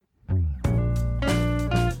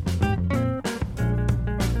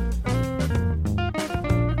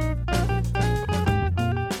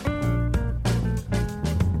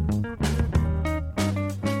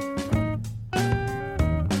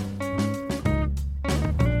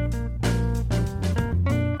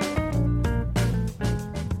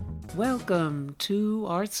welcome to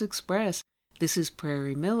Arts Express. This is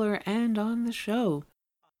Prairie Miller, and on the show.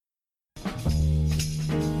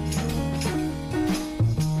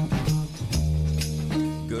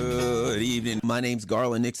 Good evening. My name's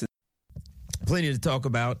Garland Nixon. Plenty to talk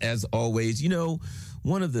about, as always. You know,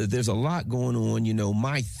 there's a lot going on. You know,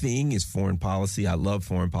 my thing is foreign policy. I love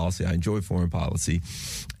foreign policy. I enjoy foreign policy.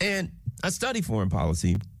 And I study foreign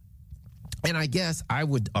policy. And I guess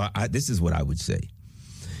this is what I would say.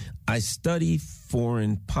 I study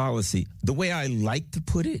foreign policy. The way I like to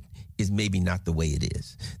put it is maybe not the way it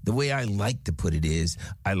is. The way I like to put it is,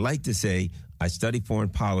 I like to say I study foreign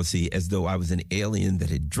policy as though I was an alien that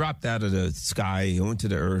had dropped out of the sky onto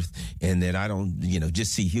the earth, and that I don't,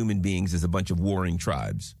 just see human beings as a bunch of warring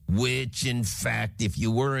tribes. Which, in fact, if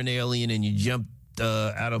you were an alien and you jumped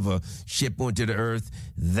out of a ship onto the earth,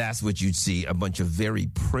 that's what you'd see, a bunch of very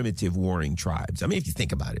primitive warring tribes. I mean, if you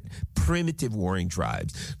think about it, primitive warring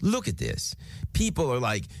tribes. Look at this. People are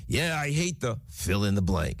like, yeah, I hate the fill in the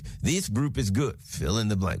blank. This group is good, fill in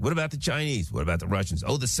the blank. What about the Chinese? What about the Russians?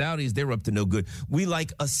 Oh, the Saudis, they're up to no good. We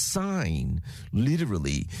assign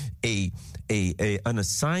literally an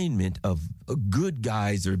assignment of good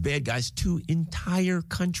guys or bad guys to entire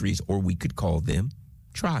countries, or we could call them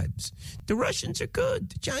tribes. The Russians are good.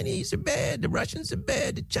 The Chinese are bad. The Russians are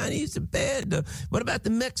bad. The Chinese are bad. What about the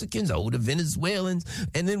Mexicans? Oh, the Venezuelans.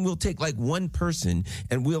 And then we'll take one person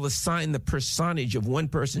and we'll assign the personage of one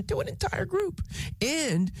person to an entire group.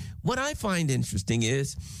 And what I find interesting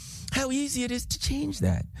is how easy it is to change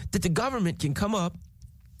that. That the government can come up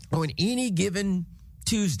on any given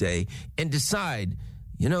Tuesday and decide,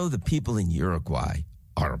 the people in Uruguay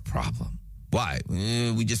are a problem. Why?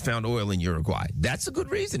 We just found oil in Uruguay. That's a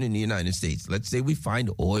good reason in the United States. Let's say we find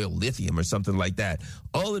oil, lithium, or something like that.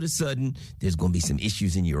 All of a sudden, there's going to be some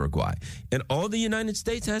issues in Uruguay. And all the United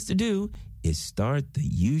States has to do is start the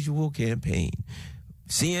usual campaign.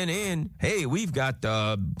 CNN, hey, we've got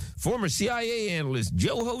former CIA analyst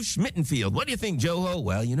Joho Schmittenfield. What do you think, Joho?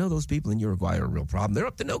 Well, those people in Uruguay are a real problem. They're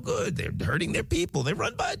up to no good. They're hurting their people. They're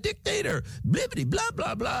run by a dictator. Blibbity, blah,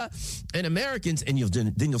 blah, blah. And Americans, and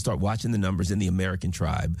then you'll start watching the numbers in the American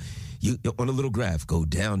tribe. You, on a little graph, go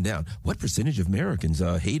down, down. What percentage of Americans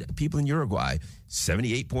hate people in Uruguay?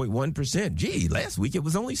 78.1%. Gee, last week it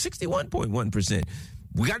was only 61.1%.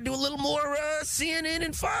 We got to do a little more CNN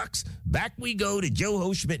and Fox. Back we go to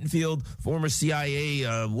Joho Schmittenfield, former CIA,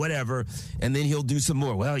 whatever, and then he'll do some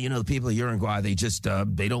more. Well, the people of Uruguay, they just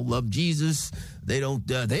they don't love Jesus. They don't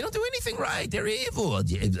do anything right. They're evil.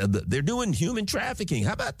 They're doing human trafficking.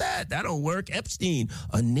 How about that? That'll work. Epstein,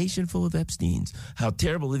 a nation full of Epsteins. How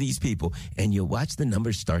terrible are these people? And you'll watch the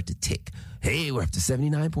numbers start to tick. Hey, we're up to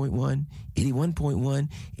 79.1, 81.1,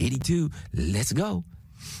 82. Let's go.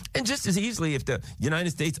 And just as easily, if the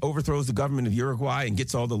United States overthrows the government of Uruguay and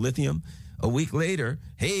gets all the lithium, a week later,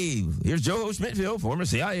 hey, here's Joe Schmittenfield, former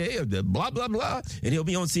CIA, blah, blah, blah, and he'll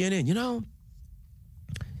be on CNN.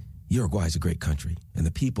 Uruguay is a great country, and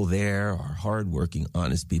the people there are hardworking,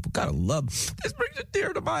 honest people. Gotta love. This brings a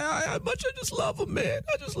tear to my eye. How much I just love them, man.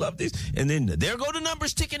 I just love these. And then there go the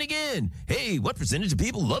numbers ticking again. Hey, what percentage of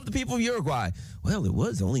people love the people of Uruguay? Well, it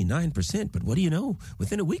was only 9%, but what do you know?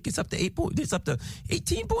 Within a week, it's up to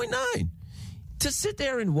 18.9. To sit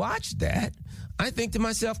there and watch that, I think to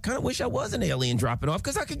myself, kind of wish I was an alien dropping off,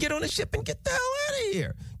 because I could get on a ship and get the hell out of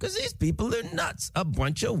here. Because these people are nuts, a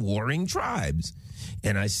bunch of warring tribes.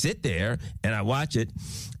 And I sit there and I watch it,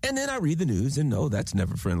 and then I read the news, and no, that's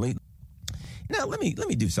never friendly. Now, let me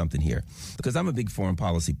do something here, because I'm a big foreign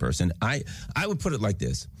policy person. I would put it like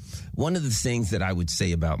this. One of the things that I would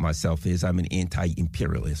say about myself is I'm an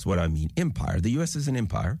anti-imperialist. What I mean, empire. The U.S. is an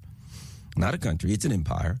empire, not a country. It's an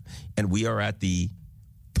empire. And we are at the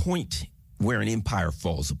point where an empire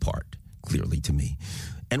falls apart, clearly to me.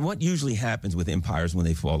 And what usually happens with empires when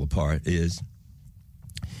they fall apart is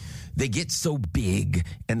they get so big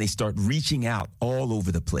and they start reaching out all over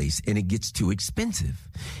the place, and it gets too expensive.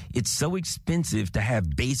 It's so expensive to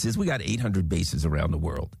have bases. We got 800 bases around the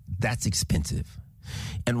world. That's expensive.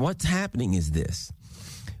 And what's happening is this.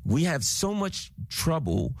 We have so much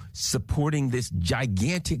trouble supporting this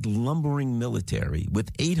gigantic lumbering military with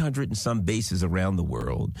 800 and some bases around the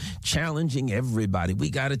world, challenging everybody. We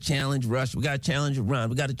got to challenge Russia. We got to challenge Iran.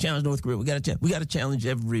 We got to challenge North Korea. We got to challenge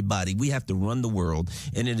everybody. We have to run the world.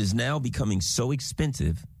 And it is now becoming so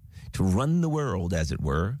expensive to run the world, as it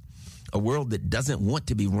were, a world that doesn't want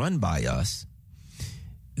to be run by us,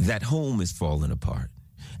 that home is falling apart.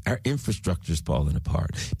 Our infrastructure is falling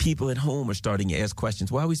apart. People at home are starting to ask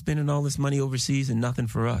questions. Why are we spending all this money overseas and nothing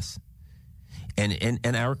for us?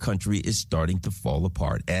 And our country is starting to fall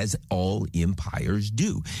apart, as all empires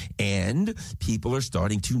do. And people are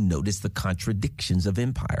starting to notice the contradictions of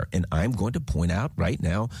empire. And I'm going to point out right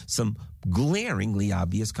now some glaringly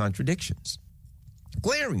obvious contradictions.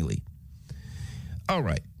 Glaringly. All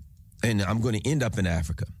right. And I'm going to end up in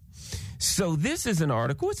Africa. So this is an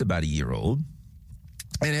article. It's about a year old.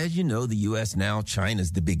 And as you know, the U.S. now,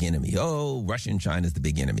 China's the big enemy. Oh, Russia and China's the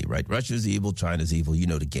big enemy, right? Russia's evil, China's evil. You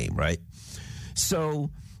know the game, right?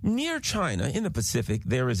 So near China in the Pacific,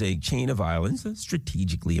 there is a chain of islands,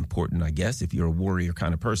 strategically important, I guess, if you're a warrior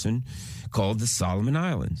kind of person, called the Solomon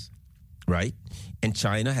Islands, right? And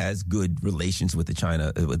China has good relations with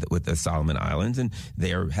the Solomon Islands, and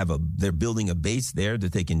they're building a base there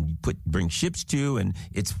that they can bring ships to, and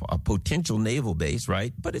it's a potential naval base,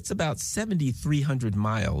 right? But it's about 7,300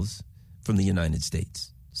 miles from the United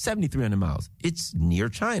States. 7,300 miles. It's near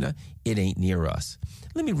China. It ain't near us.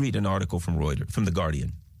 Let me read an article from Reuters, from The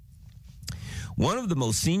Guardian. One of the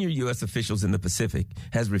most senior U.S. officials in the Pacific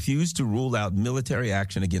has refused to rule out military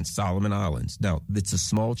action against Solomon Islands. Now, it's a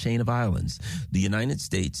small chain of islands. The United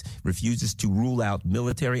States refuses to rule out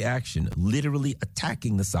military action, literally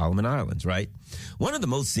attacking the Solomon Islands, right? One of the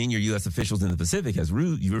most senior U.S. officials in the Pacific has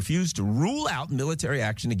refused to rule out military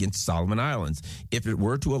action against Solomon Islands if it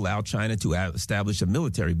were to allow China to establish a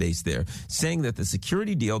military base there, saying that the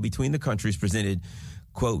security deal between the countries presented,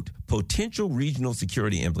 quote, potential regional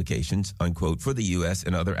security implications, unquote, for the U.S.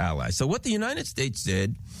 and other allies. So what the United States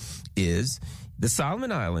said is the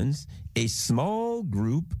Solomon Islands, a small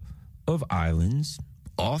group of islands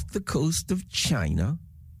off the coast of China,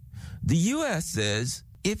 the U.S. says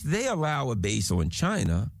if they allow a base on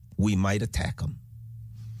China, we might attack them.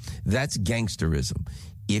 That's gangsterism.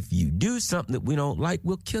 If you do something that we don't like,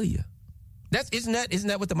 we'll kill you. Isn't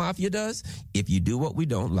that what the mafia does? If you do what we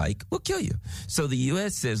don't like, we'll kill you. So the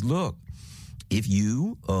U.S. says, look, if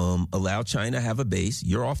you allow China to have a base,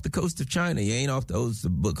 you're off the coast of China. You ain't off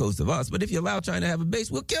the coast of us. But if you allow China to have a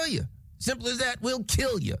base, we'll kill you. Simple as that. We'll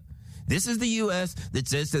kill you. This is the U.S. that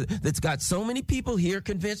says that's got so many people here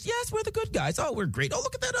convinced, yes, we're the good guys. Oh, we're great. Oh,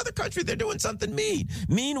 look at that other country. They're doing something mean.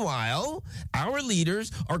 Meanwhile, our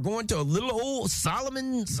leaders are going to a little old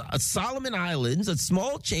Solomon Islands, a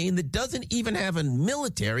small chain that doesn't even have a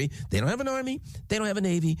military. They don't have an army. They don't have a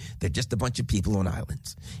navy. They're just a bunch of people on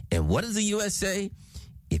islands. And what does the U.S. say?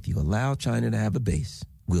 If you allow China to have a base,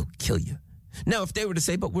 we'll kill you. Now, if they were to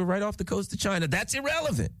say, but we're right off the coast of China, that's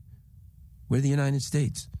irrelevant. We're the United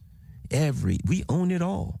States. We own it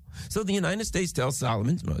all. So the United States tells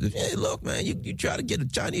Solomon, hey, look, man, you try to get a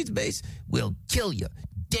Chinese base, we'll kill you.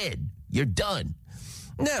 Dead. You're done.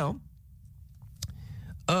 Now,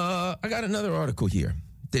 I got another article here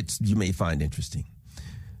that you may find interesting.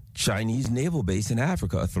 Chinese naval base in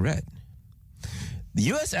Africa, a threat. The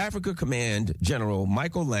U.S. Africa Command General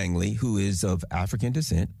Michael Langley, who is of African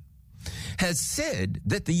descent, has said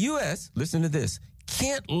that the U.S., listen to this,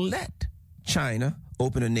 can't let China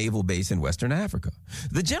open a naval base in Western Africa.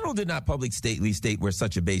 The general did not publicly state where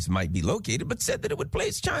such a base might be located, but said that it would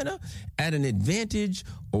place China at an advantage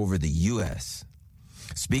over the U.S.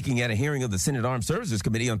 Speaking at a hearing of the Senate Armed Services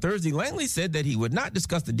Committee on Thursday, Langley said that he would not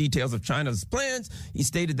discuss the details of China's plans. He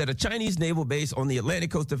stated that a Chinese naval base on the Atlantic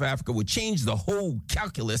coast of Africa would change the whole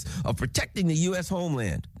calculus of protecting the U.S.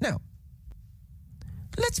 homeland. Now,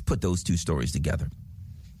 let's put those two stories together.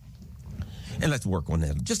 And let's work on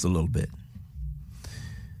that just a little bit.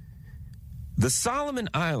 The Solomon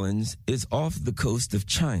Islands is off the coast of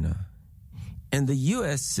China, and the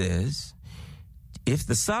U.S. says if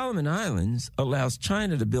the Solomon Islands allows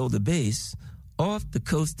China to build a base off the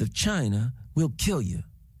coast of China, we'll kill you.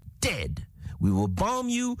 Dead. We will bomb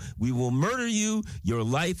you. We will murder you. Your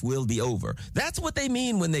life will be over. That's what they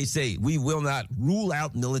mean when they say we will not rule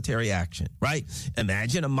out military action, right?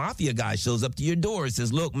 Imagine a mafia guy shows up to your door and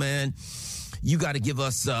says, look, man, you got to give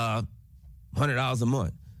us $100 a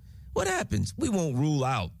month. What happens? We won't rule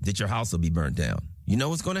out that your house will be burned down. You know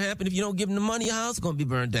what's going to happen if you don't give them the money? Your house is going to be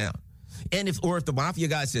burned down. And if the mafia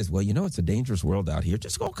guy says, well, you know, it's a dangerous world out here,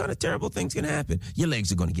 just all kind of terrible things can happen. Your legs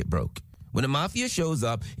are going to get broke. When the mafia shows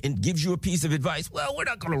up and gives you a piece of advice, well, we're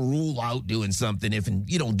not going to rule out doing something if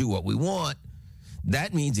you don't do what we want.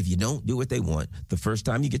 That means if you don't do what they want, the first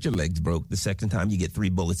time you get your legs broke, the second time you get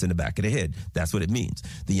 3 bullets in the back of the head. That's what it means.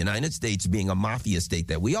 The United States, being a mafia state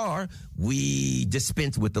that we are, we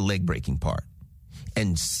dispense with the leg breaking part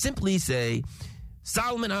and simply say,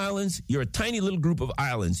 Solomon Islands, you're a tiny little group of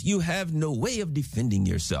islands. You have no way of defending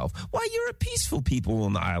yourself. Why, you're a peaceful people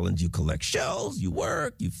on the islands. You collect shells, you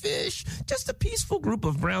work, you fish. Just a peaceful group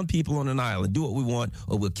of brown people on an island. Do what we want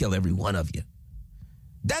or we'll kill every one of you.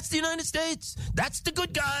 That's the United States. That's the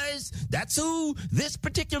good guys. That's who this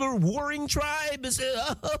particular warring tribe is.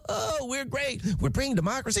 We're great. We're bringing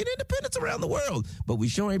democracy and independence around the world. But we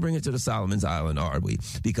sure ain't bring it to the Solomon's Island, are we?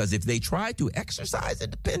 Because if they try to exercise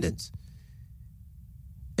independence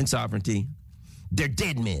and sovereignty, they're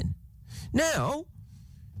dead men. Now,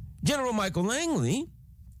 General Michael Langley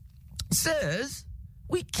says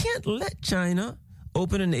we can't let China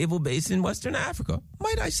open a naval base in Western Africa.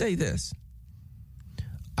 Might I say this?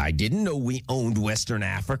 I didn't know we owned Western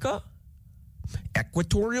Africa.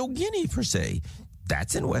 Equatorial Guinea, per se.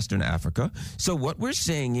 That's in Western Africa. So what we're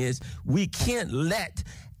saying is we can't let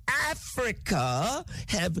Africa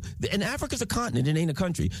have, and Africa's a continent, it ain't a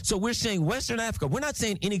country. So we're saying Western Africa. We're not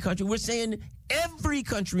saying any country. We're saying every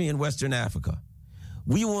country in Western Africa.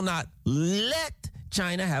 We will not let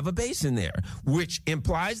China have a base in there, which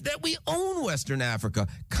implies that we own Western Africa,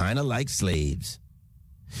 kind of like slaves.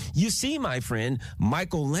 You see, my friend,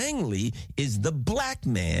 Michael Langley is the black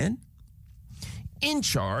man in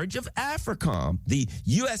charge of AFRICOM, the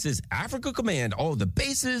U.S.'s Africa Command, all the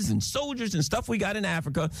bases and soldiers and stuff we got in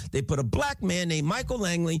Africa. They put a black man named Michael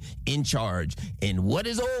Langley in charge. And what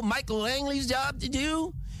is old Michael Langley's job to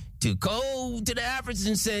do? To go to the Africans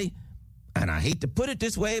and say, and I hate to put it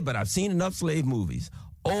this way, but I've seen enough slave movies.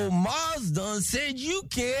 Old Mars done said you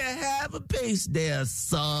can't have a base there,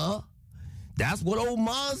 sir. That's what old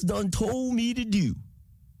Mars done told me to do.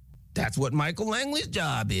 That's what Michael Langley's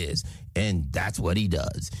job is. And that's what he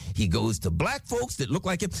does. He goes to black folks that look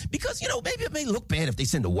like him. Because, maybe it may look bad if they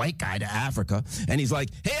send a white guy to Africa. And he's like,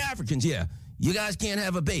 hey, Africans, yeah, you guys can't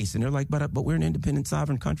have a base. And they're like, but we're an independent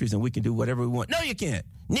sovereign countries and we can do whatever we want. No, you can't.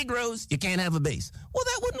 Negroes, you can't have a base. Well,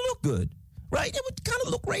 that wouldn't look good. Right? It would kind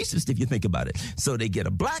of look racist if you think about it. So they get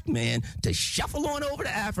a black man to shuffle on over to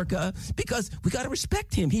Africa because we got to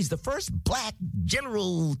respect him. He's the first black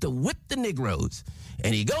general to whip the Negroes.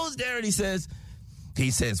 And he goes there and he says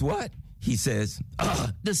what? He says,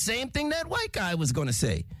 the same thing that white guy was going to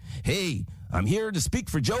say. Hey, I'm here to speak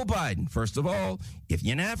for Joe Biden. First of all, if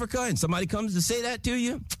you're in Africa and somebody comes to say that to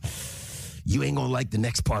you, you ain't going to like the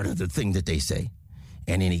next part of the thing that they say.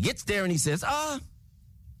 And then he gets there and he says,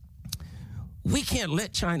 we can't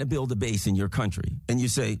let China build a base in your country. And you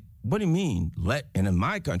say, what do you mean, and in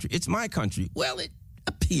my country? It's my country. Well, it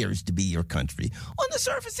appears to be your country. On the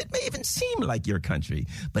surface, it may even seem like your country.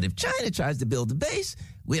 But if China tries to build a base,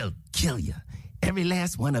 we'll kill you. Every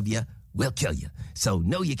last one of you will kill you. So,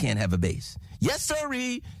 no, you can't have a base. Yes,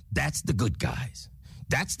 sirree, that's the good guys.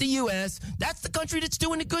 That's the U.S. That's the country that's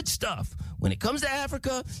doing the good stuff. When it comes to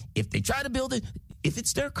Africa, if they try to build it, if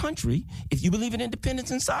it's their country, if you believe in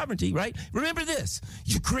independence and sovereignty, right? Remember this,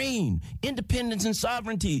 Ukraine, independence and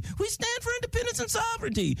sovereignty. We stand for independence and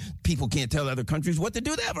sovereignty. People can't tell other countries what to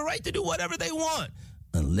do. They have a right to do whatever they want,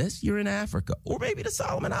 unless you're in Africa or maybe the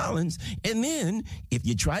Solomon Islands. And then if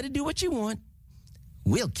you try to do what you want,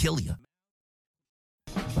 we'll kill you.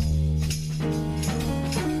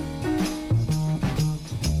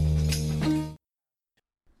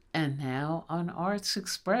 And now on Arts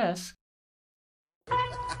Express.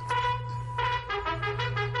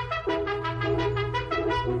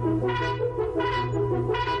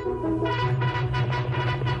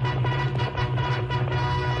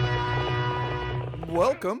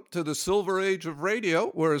 Welcome to the Silver Age of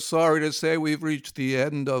Radio. We're sorry to say we've reached the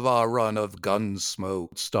end of our run of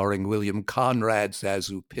Gunsmoke, starring William Conrad,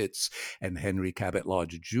 Zazu Pitts, and Henry Cabot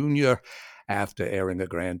Lodge Jr., after airing a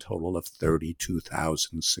grand total of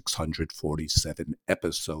 32,647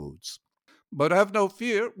 episodes. But have no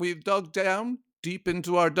fear, we've dug down deep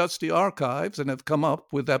into our dusty archives and have come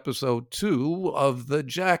up with episode 2 of the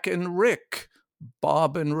Jack and Rick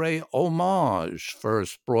Bob and Ray homage,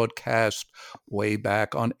 first broadcast way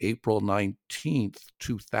back on April 19th,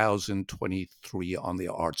 2023 on the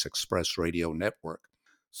Arts Express Radio Network.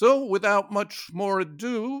 So without much more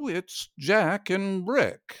ado, it's Jack and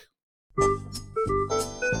Rick.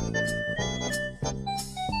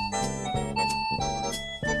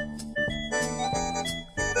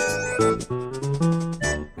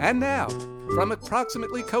 And now, from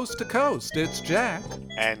approximately coast to coast, it's Jack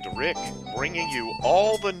and Rick, bringing you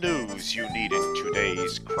all the news you need in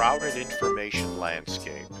today's crowded information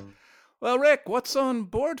landscape. Well, Rick, what's on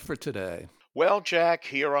board for today? Well, Jack,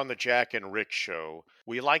 here on the Jack and Rick Show,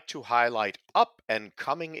 we like to highlight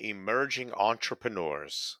up-and-coming emerging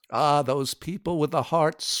entrepreneurs. Ah, those people with the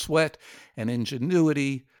heart, sweat, and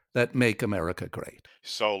ingenuity that make America great.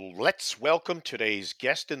 So let's welcome today's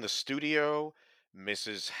guest in the studio,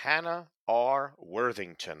 Mrs. Hannah R.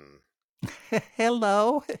 Worthington.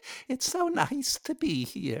 Hello. It's so nice to be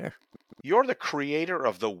here. You're the creator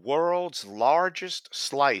of the world's largest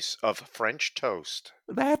slice of French toast.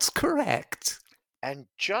 That's correct. And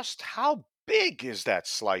just how big is that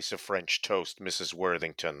slice of French toast, Mrs.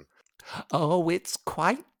 Worthington? Oh, it's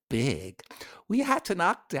quite big. We had to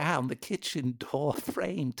knock down the kitchen door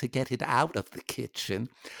frame to get it out of the kitchen.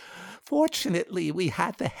 Fortunately, we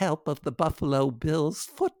had the help of the Buffalo Bills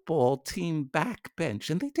football team backbench,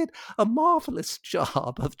 and they did a marvelous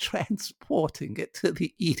job of transporting it to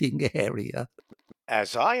the eating area.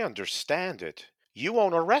 As I understand it, you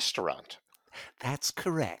own a restaurant. That's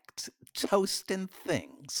correct. Toast and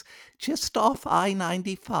Things, just off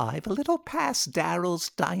I-95, a little past Darrell's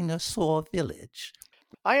Dinosaur Village.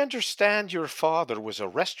 I understand your father was a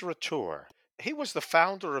restaurateur. He was the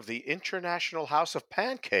founder of the International House of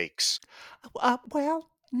Pancakes.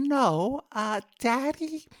 No.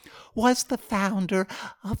 Daddy was the founder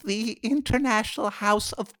of the International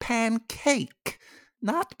House of Pancake,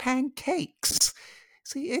 not pancakes.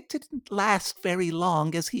 See, it didn't last very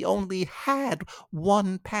long as he only had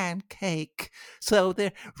one pancake, so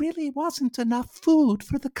there really wasn't enough food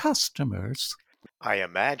for the customers. I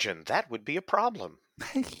imagine that would be a problem.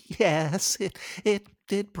 Yes, it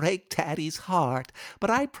did break Daddy's heart, but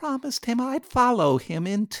I promised him I'd follow him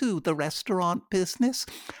into the restaurant business.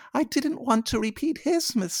 I didn't want to repeat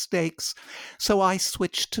his mistakes, so I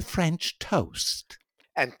switched to French toast.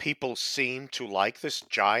 And people seem to like this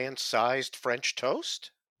giant-sized French toast?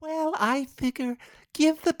 Well, I figure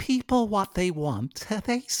give the people what they want.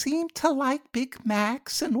 They seem to like Big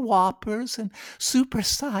Macs and Whoppers and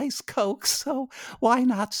supersized Cokes, so why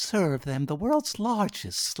not serve them the world's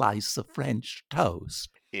largest slice of French toast?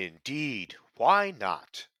 Indeed, why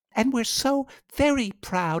not? And we're so very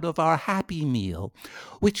proud of our Happy Meal,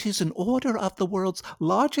 which is an order of the world's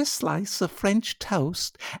largest slice of French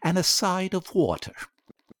toast and a side of water.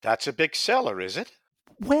 That's a big seller, is it?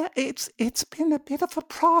 Well, it's been a bit of a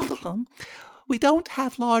problem. We don't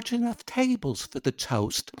have large enough tables for the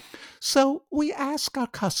toast, so we ask our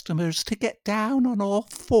customers to get down on all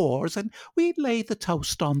fours and we lay the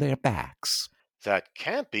toast on their backs. That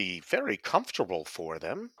can't be very comfortable for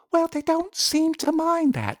them. Well, they don't seem to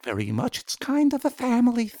mind that very much. It's kind of a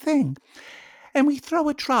family thing. And we throw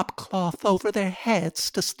a drop cloth over their heads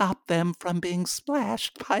to stop them from being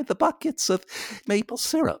splashed by the buckets of maple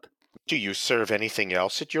syrup. Do you serve anything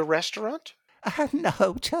else at your restaurant?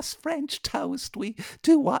 No, just French toast. We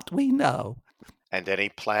do what we know. And any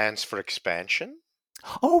plans for expansion?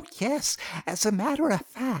 Oh, yes. As a matter of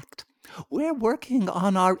fact, we're working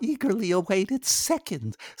on our eagerly awaited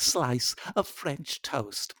second slice of French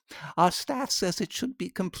toast. Our staff says it should be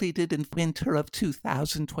completed in winter of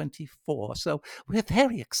 2024, so we're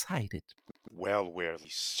very excited. Well, we're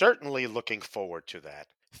certainly looking forward to that.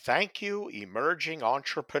 Thank you, emerging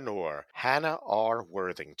entrepreneur Hannah R.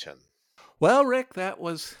 Worthington. Well, Rick, that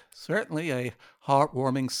was certainly a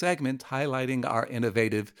heartwarming segment highlighting our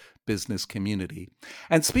innovative business community.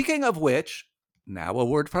 And speaking of which, now a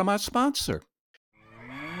word from our sponsor.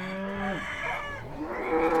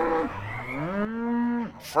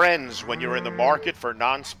 Friends, when you're in the market for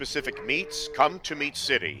non-specific meats, come to Meat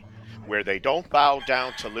City, where they don't bow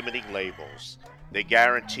down to limiting labels. They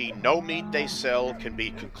guarantee no meat they sell can be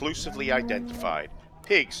conclusively identified.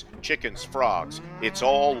 Pigs, chickens, frogs, it's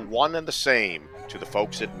all one and the same to the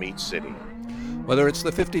folks at Meat City. Whether it's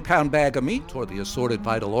the 50-pound bag of meat or the assorted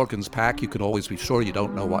vital organs pack, you can always be sure you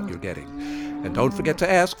don't know what you're getting. And don't forget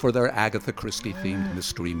to ask for their Agatha Christie-themed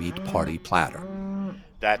mystery meat party platter.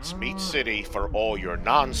 That's Meat City for all your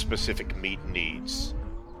non-specific meat needs.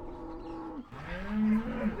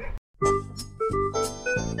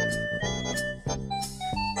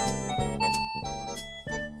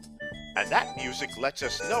 And that music lets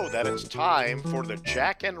us know that it's time for the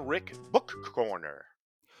Jack and Rick Book Corner.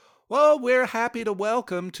 Well, we're happy to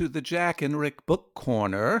welcome to the Jack and Rick Book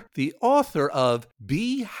Corner the author of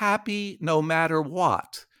Be Happy No Matter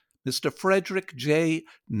What, Mr. Frederick J.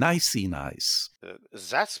 Nice.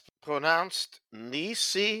 That's pronounced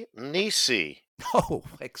Nisi. Oh,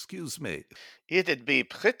 excuse me. It'd be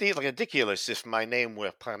pretty ridiculous if my name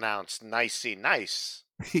were pronounced Nice.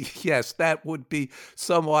 Yes, that would be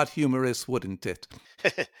somewhat humorous, wouldn't it?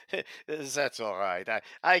 That's all right.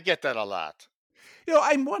 I get that a lot. You know,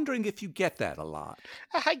 I'm wondering if you get that a lot.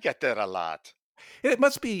 I get that a lot. It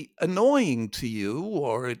must be annoying to you,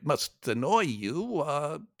 or it must annoy you,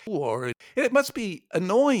 or it must be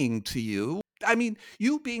annoying to you. I mean,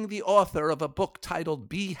 you being the author of a book titled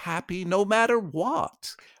Be Happy No Matter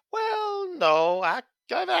What. Well, no, I've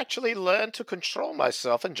actually learned to control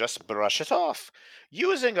myself and just brush it off,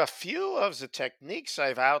 using a few of the techniques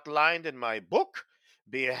I've outlined in my book,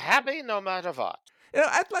 Be Happy No Matter What.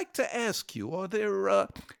 I'd like to ask you, are there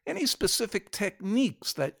any specific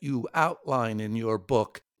techniques that you outline in your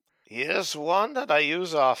book? Here's one that I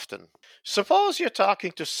use often. Suppose you're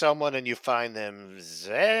talking to someone and you find them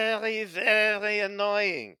very, very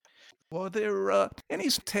annoying. Are there any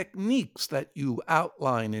techniques that you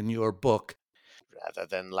outline in your book? Rather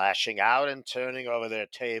than lashing out and turning over their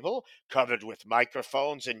table, covered with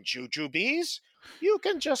microphones and jujubes, you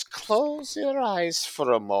can just close your eyes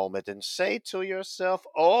for a moment and say to yourself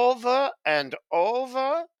over and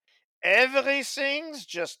over, everything's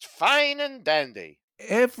just fine and dandy.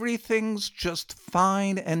 Everything's just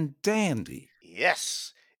fine and dandy.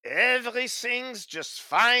 Yes, everything's just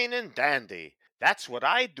fine and dandy. That's what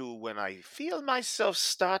I do when I feel myself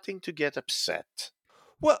starting to get upset.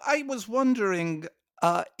 Well, I was wondering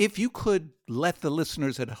if you could let the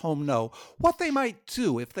listeners at home know what they might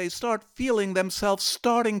do if they start feeling themselves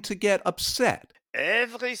starting to get upset.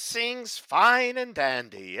 Everything's fine and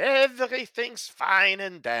dandy. Everything's fine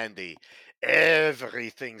and dandy.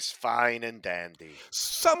 Everything's fine and dandy.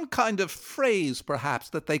 Some kind of phrase, perhaps,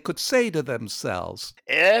 that they could say to themselves.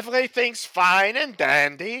 Everything's fine and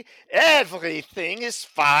dandy. Everything is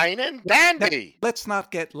fine and dandy. Let's not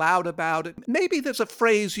get loud about it. Maybe there's a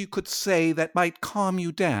phrase you could say that might calm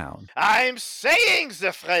you down. I'm saying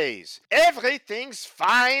the phrase. Everything's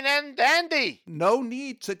fine and dandy. No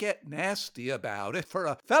need to get nasty about it. For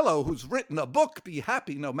a fellow who's written a book, Be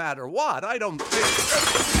Happy No Matter What, I don't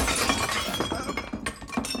think...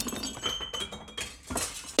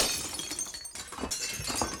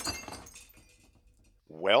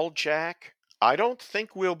 Well, Jack, I don't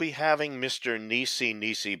think we'll be having Mr.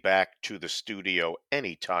 Nisi back to the studio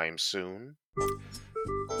anytime soon.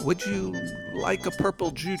 Would you like a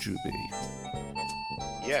purple jujube?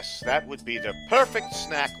 Yes, that would be the perfect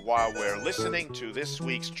snack while we're listening to this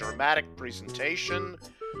week's dramatic presentation,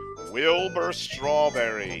 Wilbur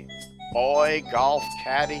Strawberry, Boy Golf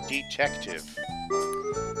Caddy Detective.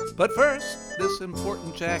 But first, this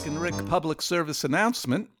important Jack and Rick public service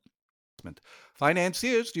announcement.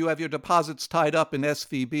 Financiers, do you have your deposits tied up in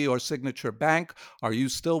SVB or Signature Bank? Are you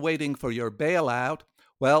still waiting for your bailout?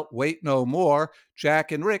 Well, wait no more.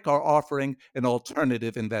 Jack and Rick are offering an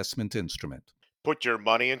alternative investment instrument. Put your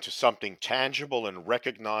money into something tangible and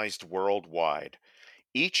recognized worldwide.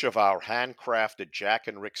 Each of our handcrafted Jack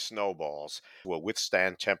and Rick snowballs will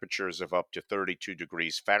withstand temperatures of up to 32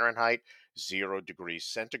 degrees Fahrenheit, 0 degrees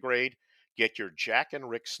centigrade. Get your Jack and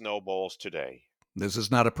Rick snowballs today. This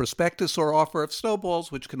is not a prospectus or offer of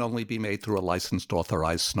snowballs, which can only be made through a licensed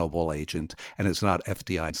authorized snowball agent and is not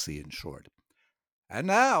FDIC insured. And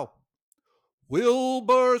now,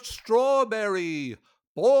 Wilbur Strawberry,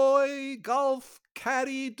 Boy Golf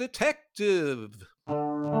Caddy Detective.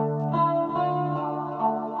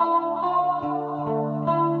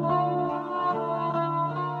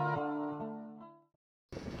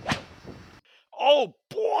 Oh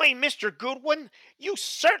boy, Mr. Goodwin, you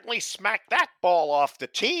certainly smacked that ball off the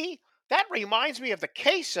tee. That reminds me of the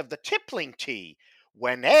case of the tippling tee,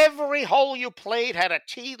 when every hole you played had a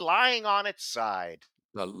tee lying on its side.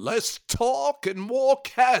 Less talk and more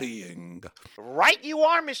caddying. Right you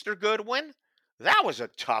are, Mr. Goodwin. That was a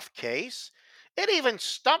tough case. It even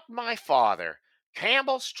stumped my father,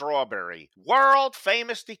 Campbell Strawberry,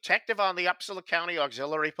 world-famous detective on the Upsala County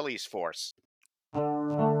Auxiliary Police Force.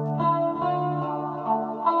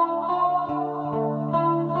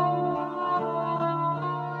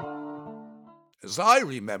 As I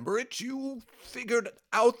remember it, you figured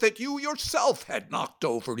out that you yourself had knocked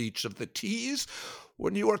over each of the tees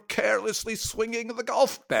when you were carelessly swinging the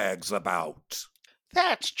golf bags about.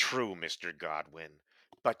 That's true, Mr. Godwin,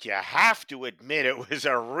 but you have to admit it was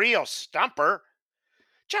a real stumper.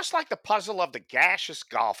 Just like the puzzle of the gaseous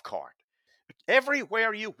golf cart.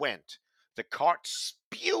 Everywhere you went, the cart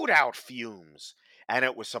spewed out fumes, and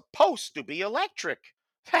it was supposed to be electric.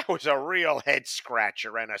 That was a real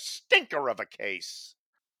head-scratcher and a stinker of a case.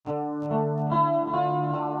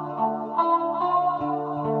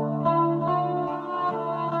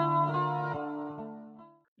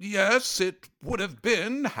 Yes, it would have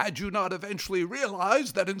been had you not eventually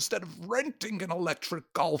realized that instead of renting an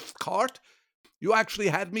electric golf cart, you actually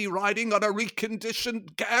had me riding on a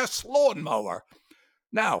reconditioned gas lawnmower.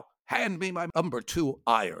 Now, hand me my number 2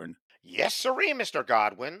 iron. Yes, sirree, Mr.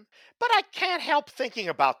 Godwin, but I can't help thinking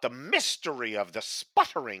about the mystery of the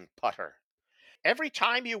sputtering putter. Every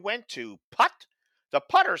time you went to putt, the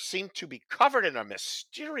putter seemed to be covered in a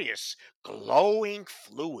mysterious, glowing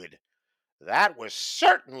fluid. That was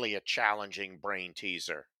certainly a challenging brain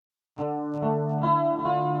teaser.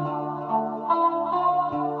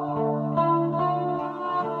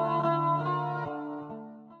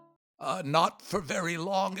 Not for very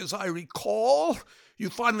long, as I recall. You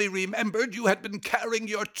finally remembered you had been carrying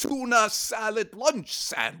your tuna salad lunch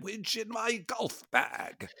sandwich in my golf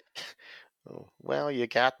bag. Oh, well, you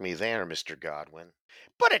got me there, Mr. Godwin.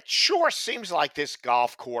 But it sure seems like this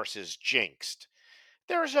golf course is jinxed.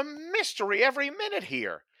 There's a mystery every minute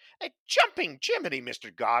here. A jumping Jiminy,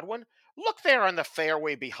 Mr. Godwin. Look there on the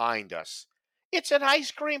fairway behind us. It's an ice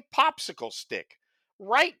cream popsicle stick,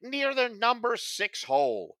 right near the number 6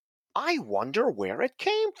 hole. I wonder where it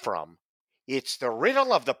came from. It's the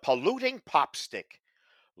riddle of the polluting pop stick.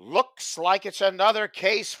 Looks like it's another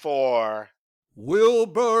case for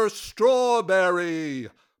Wilbur Strawberry,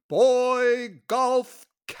 boy golf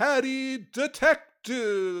caddy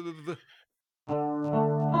detective.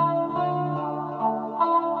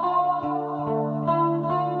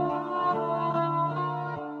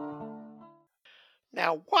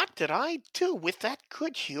 Now, what did I do with that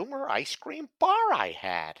good humor ice cream bar I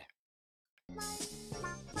had?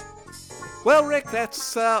 Well, Rick,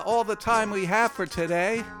 that's all the time we have for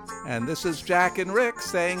today. And this is Jack and Rick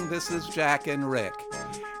saying this is Jack and Rick.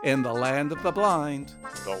 In the land of the blind,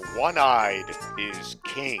 The one-eyed is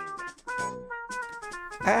king.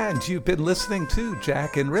 and you've been listening to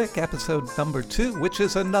Jack and Rick, episode number 2, which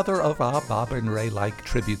is another of our Bob and Ray-like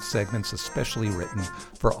tribute segments, especially written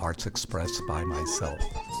for Arts Express by myself.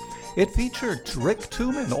 It featured Rick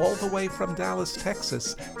Tooman all the way from Dallas,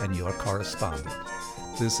 Texas, and your correspondent.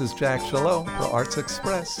 This is Jack Shalom for Arts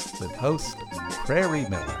Express with host Prairie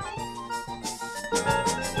Miller.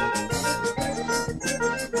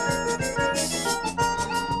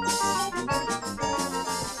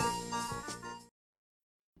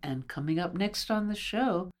 And coming up next on the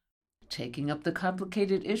show, taking up the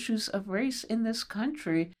complicated issues of race in this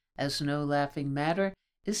country as no laughing matter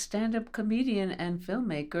is stand-up comedian and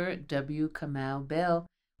filmmaker W. Kamau Bell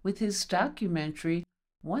with his documentary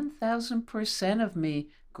 1000% of Me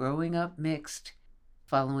Growing Up Mixed,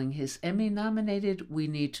 following his Emmy-nominated We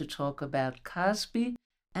Need to Talk About Cosby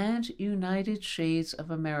and United Shades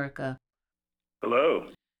of America. Hello.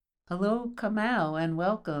 Hello, Kamau, and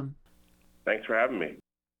welcome. Thanks for having me.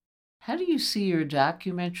 How do you see your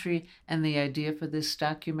documentary and the idea for this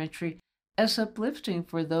documentary as uplifting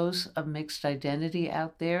for those of mixed identity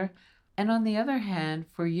out there, and on the other hand,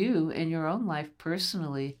 for you in your own life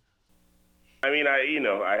personally? I mean,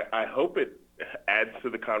 I hope it adds to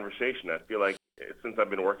the conversation. I feel like since I've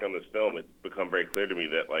been working on this film, it's become very clear to me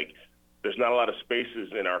that there's not a lot of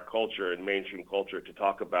spaces in our culture and mainstream culture to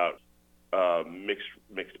talk about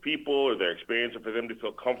mixed people or their experience, or for them to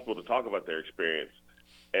feel comfortable to talk about their experience.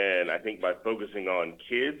 And I think by focusing on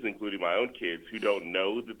kids, including my own kids, who don't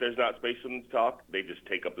know that there's not space for them to talk, they just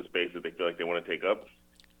take up the space that they feel like they want to take up.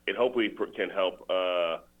 It hopefully can help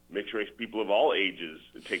mixed race people of all ages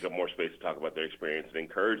take up more space to talk about their experience and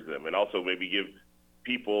encourage them, and also maybe give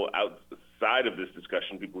people outside of this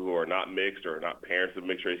discussion, people who are not mixed or not parents of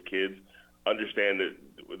mixed race kids, understand that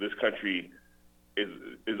this country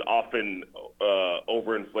is often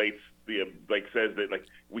overinflates says that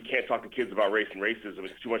we can't talk to kids about race and racism.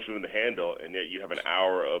 It's too much for them to handle, and yet you have an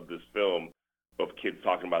hour of this film of kids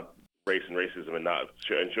talking about race and racism and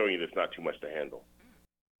showing you that it's not too much to handle.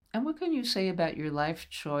 And what can you say about your life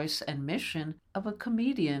choice and mission of a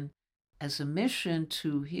comedian as a mission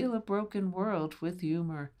to heal a broken world with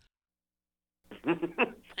humor? I'm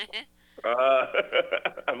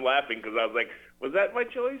laughing because I was like, was that my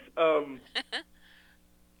choice?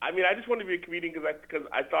 I mean, I just wanted to be a comedian because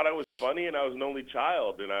I thought I was funny and I was an only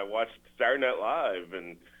child, and I watched Saturday Night Live,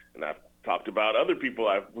 and I've talked about other people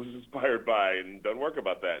I was inspired by and done work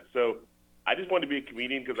about that. So I just wanted to be a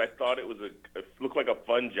comedian because I thought it looked like a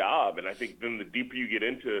fun job. And I think then the deeper you get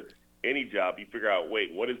into any job, you figure out,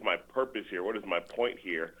 wait, what is my purpose here? What is my point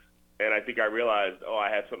here? And I think I realized, I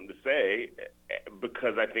had something to say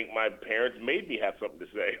because I think my parents made me have something to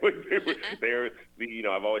say.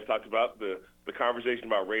 I've always talked about the conversation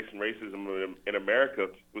about race and racism in America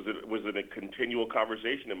was a continual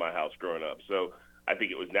conversation in my house growing up. So I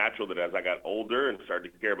think it was natural that as I got older and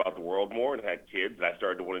started to care about the world more and had kids, I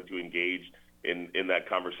started to want to engage in that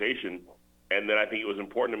conversation. And then I think it was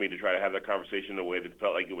important to me to try to have that conversation in a way that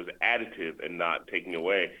felt like it was additive and not taking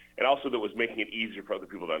away, and also that was making it easier for other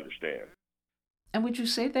people to understand. And would you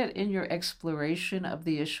say that in your exploration of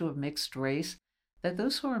the issue of mixed race, that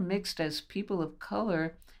those who are mixed as people of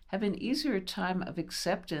color have an easier time of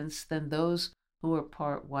acceptance than those who are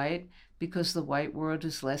part white, because the white world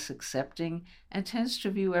is less accepting and tends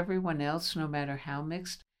to view everyone else, no matter how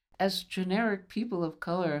mixed, as generic people of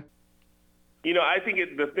color? I think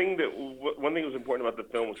one thing that was important about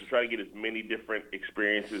the film was to try to get as many different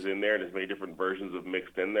experiences in there and as many different versions of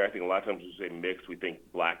mixed in there. I think a lot of times when we say mixed, we think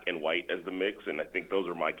black and white as the mix, and I think those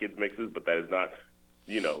are my kids' mixes, but that is not,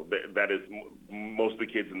 that is, most of the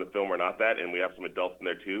kids in the film are not that, and we have some adults in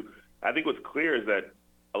there too. I think what's clear is that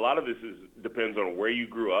a lot of this depends on where you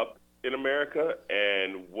grew up in America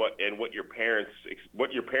and what your parents'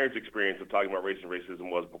 experience of talking about race and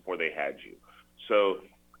racism was before they had you. So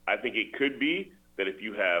I think it could be that if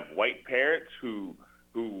you have white parents who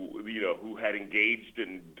had engaged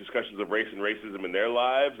in discussions of race and racism in their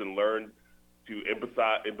lives and learned to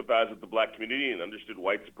empathize with the black community and understood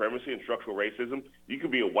white supremacy and structural racism, you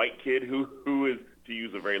could be a white kid who is, to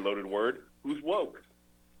use a very loaded word, who's woke.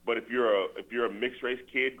 But if you're a mixed race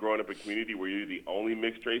kid growing up in a community where you're the only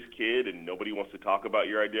mixed race kid and nobody wants to talk about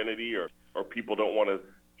your identity or people don't want to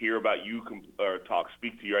hear about you or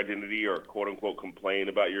speak to your identity or quote unquote complain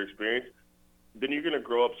about your experience, then you're going to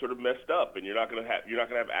grow up sort of messed up and you're not going to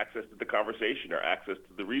have access to the conversation or access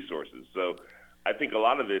to the resources. So I think a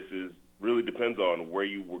lot of this really depends on where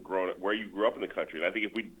you grew up in the country. And I think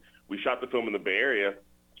if we shot the film in the Bay Area,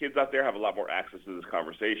 kids out there have a lot more access to this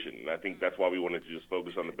conversation. And I think that's why we wanted to just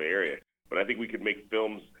focus on the Bay Area. But I think we could make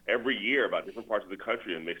films every year about different parts of the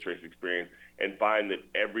country and mixed race experience and find that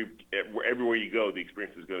everywhere you go, the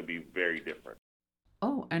experience is going to be very different.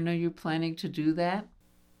 Oh, and are you planning to do that?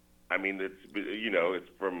 I mean, it's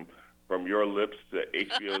from your lips to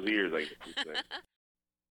HBO's ears, I guess.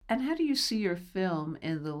 And how do you see your film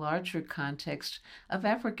in the larger context of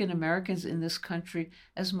African Americans in this country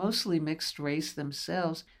as mostly mixed race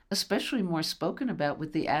themselves, especially more spoken about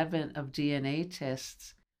with the advent of DNA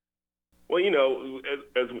tests? Well,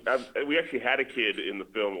 as we actually had a kid in the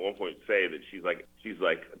film at one point say that she's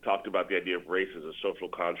talked about the idea of race as a social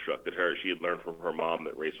construct that she had learned from her mom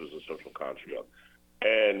that race was a social construct,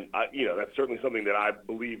 and that's certainly something that I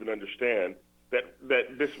believe and understand. That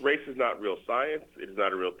this race is not real science. It is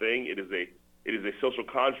not a real thing. It is a social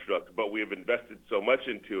construct. But we have invested so much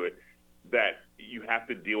into it that you have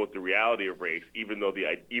to deal with the reality of race, even though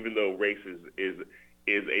race is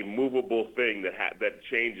a movable thing that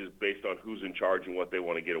changes based on who's in charge and what they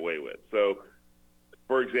want to get away with. So,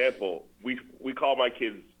 for example, we call my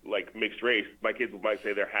kids like mixed race. My kids might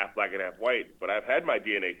say they're half black and half white, but I've had my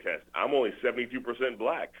DNA test. I'm only 72%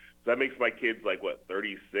 black. So that makes my kids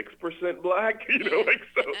 36% black,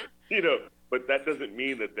 but that doesn't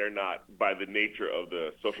mean that they're not, by the nature of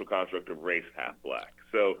the social construct of race, half black.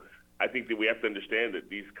 So I think that we have to understand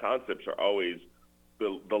that these concepts are always,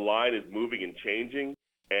 the line is moving and changing.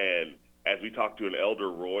 And as we talked to an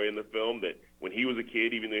elder Roy in the film, that when he was a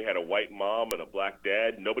kid, even though he had a white mom and a black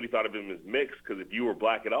dad, nobody thought of him as mixed, because if you were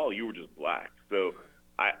black at all, you were just black. So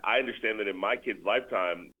I understand that in my kid's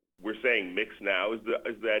lifetime, we're saying mix now is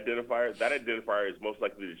the identifier. That identifier is most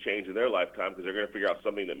likely to change in their lifetime because they're going to figure out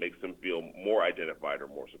something that makes them feel more identified or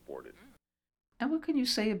more supported. And what can you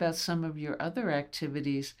say about some of your other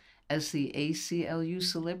activities as the ACLU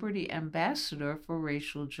Celebrity Ambassador for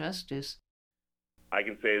Racial Justice? I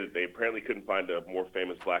can say that they apparently couldn't find a more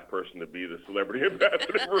famous black person to be the Celebrity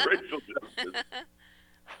Ambassador for Racial Justice.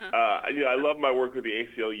 I love my work with the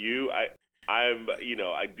ACLU. I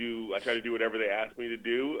try to do whatever they ask me to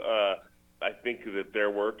do. I think that their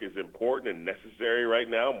work is important and necessary right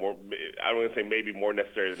now. I don't want to say maybe more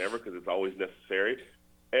necessary than ever, because it's always necessary.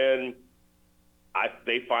 And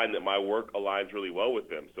they find that my work aligns really well with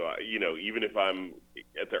them. So, even if I'm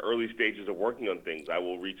at the early stages of working on things, I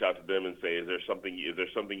will reach out to them and say, is there something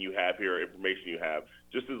you have here, or information you have?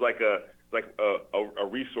 Just as a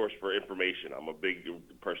resource for information. I'm a big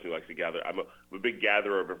person who likes to gather. I'm a big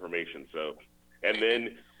gatherer of information. So, and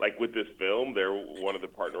then with this film, they're one of the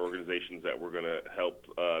partner organizations that we're going to help.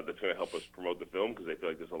 That's going to help us promote the film because they feel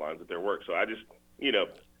like this aligns with their work. So I just,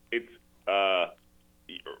 it's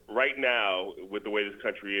right now with the way this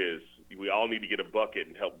country is, we all need to get a bucket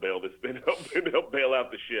and help bail this and help bail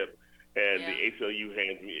out the ship. And the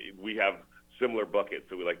ACLU we have similar buckets,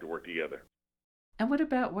 so we like to work together. And what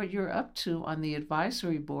about what you're up to on the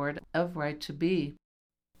advisory board of Right to Be?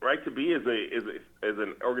 Right to Be is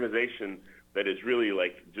an organization that is really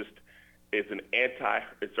it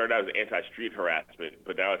started out as anti-street harassment,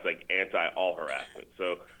 but now it's anti-all harassment.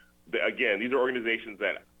 So again, these are organizations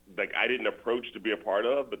that I didn't approach to be a part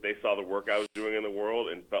of, but they saw the work I was doing in the world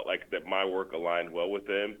and felt like that my work aligned well with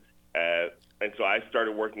them. And so I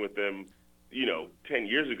started working with them, 10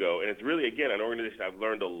 years ago. And it's really, again, an organization I've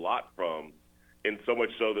learned a lot from. And so much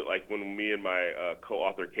so that when me and my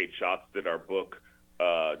co-author Kate Schatz did our book,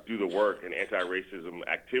 Do the Work, an anti-racism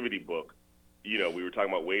activity book, we were talking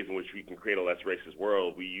about ways in which we can create a less racist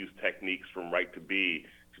world. We use techniques from Right to Be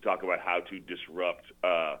to to talk about how to disrupt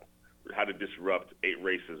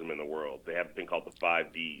racism in the world. They have a thing called the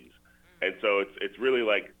 5 Ds. And so it's really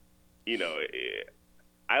like,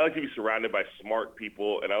 I like to be surrounded by smart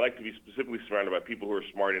people, and I like to be specifically surrounded by people who are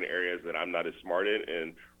smart in areas that I'm not as smart in,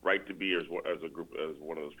 and right to be as a group, as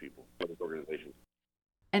one of those people, one of those organizations.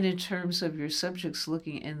 And in terms of your subjects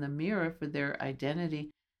looking in the mirror for their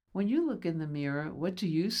identity, when you look in the mirror, what do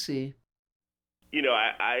you see?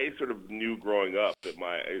 I sort of knew growing up that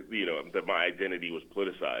my identity was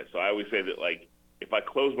politicized. So I always say that, like, if I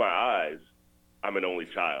close my eyes, I'm an only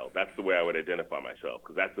child. That's the way I would identify myself,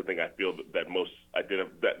 because that's the thing I feel that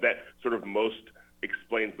sort of most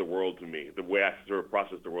explains the world to me. The way I sort of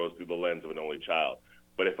process the world is through the lens of an only child.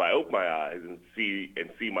 But if I open my eyes and see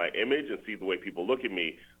my image and see the way people look at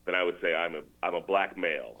me, then I would say I'm a black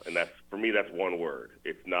male, and that's, for me, that's one word.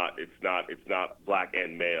 It's not black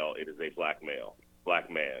and male. It is a black male, black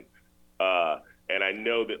man. And I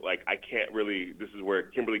know that, like, I can't really, this is where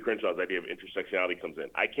Kimberly Crenshaw's idea of intersectionality comes in.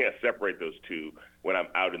 I can't separate those two when I'm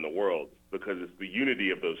out in the world, because it's the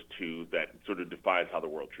unity of those two that sort of defines how the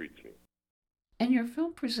world treats me. And your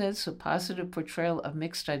film presents a positive portrayal of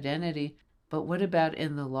mixed identity, but what about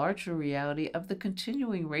in the larger reality of the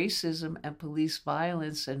continuing racism and police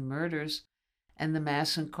violence and murders and the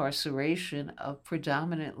mass incarceration of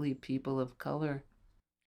predominantly people of color?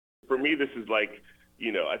 For me, this is like,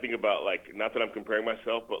 I think about, like, not that I'm comparing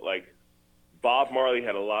myself, but like Bob Marley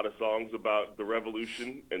had a lot of songs about the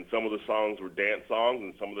revolution, and some of the songs were dance songs,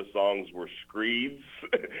 and some of the songs were screeds.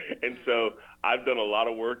 And so I've done a lot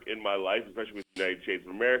of work in my life, especially with United Shades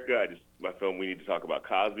of America. My film, We Need to Talk About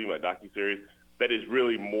Cosby, my docuseries, that is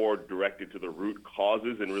really more directed to the root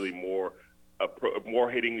causes and really more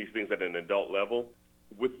hitting these things at an adult level.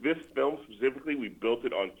 With this film specifically, we built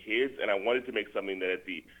it on kids, and I wanted to make something that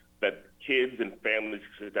kids and families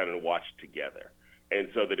could sit down and watch together. And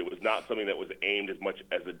so that it was not something that was aimed as much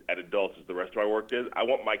at adults as the rest of my work is. I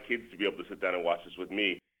want my kids to be able to sit down and watch this with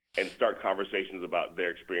me and start conversations about their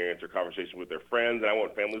experience or conversations with their friends. And I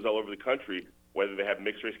want families all over the country, whether they have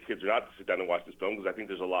mixed race kids or not, to sit down and watch this film, because I think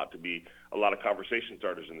there's a lot of conversation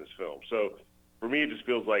starters in this film. So for me, it just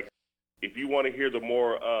feels like, if you want to hear the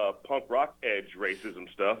more punk rock edge racism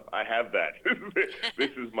stuff, I have that.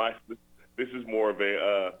 This is more of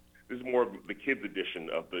the kids edition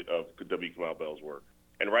of W. Kamau Bell's work.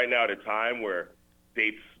 And right now, at a time where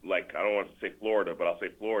states like, I don't want to say Florida, but I'll say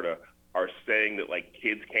Florida, are saying that, like,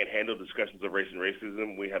 kids can't handle discussions of race and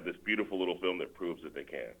racism, we have this beautiful little film that proves that they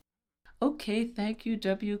can. Okay, thank you,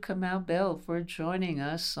 W. Kamau Bell, for joining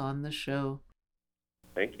us on the show.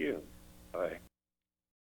 Thank you. Bye.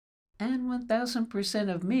 And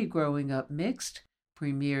 1000% of Me Growing Up Mixed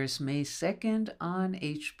premieres May 2nd on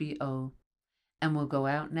HBO. And we'll go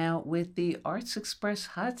out now with the Arts Express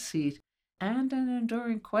Hot Seat and an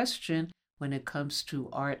enduring question when it comes to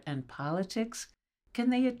art and politics. Can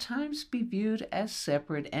they at times be viewed as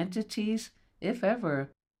separate entities, if ever?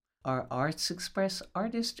 Our Arts Express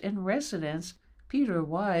artist in residence, Peter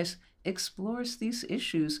Wise, explores these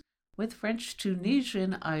issues with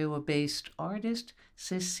French-Tunisian Iowa-based artist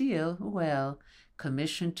Cecile Houel,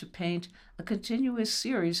 commissioned to paint a continuous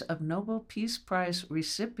series of Nobel Peace Prize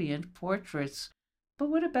recipient portraits. But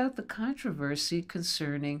what about the controversy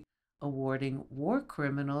concerning awarding war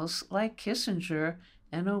criminals like Kissinger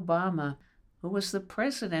and Obama, who was the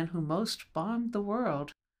president who most bombed the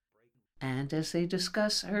world? And as they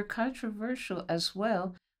discuss her controversial as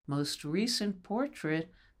well most recent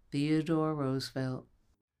portrait, Theodore Roosevelt.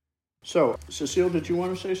 So, Cecile, did you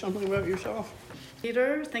want to say something about yourself?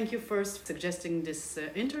 Peter, thank you for suggesting this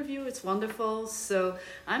interview. It's wonderful. So,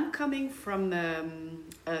 I'm coming from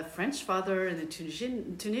a French father and a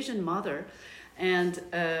Tunisian mother, and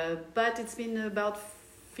but it's been about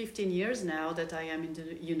 15 years now that I am in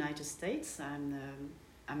the United States. I'm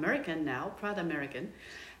American now, proud American.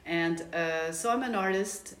 And so I'm an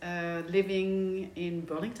artist living in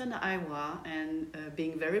Burlington, Iowa, and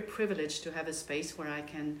being very privileged to have a space where I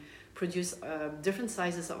can produce different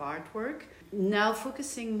sizes of artwork. Now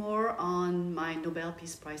focusing more on my Nobel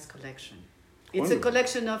Peace Prize collection. It's a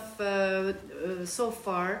collection of, so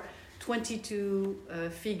far, 22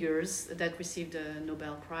 figures that received a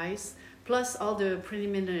Nobel Prize, plus all the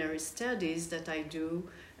preliminary studies that I do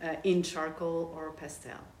in charcoal or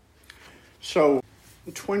pastel. So,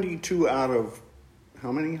 22 out of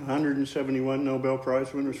how many? 171 Nobel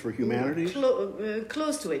Prize winners for humanities?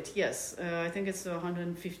 Close to it, yes. I think it's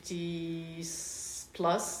 150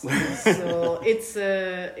 plus. So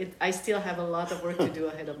I still have a lot of work to do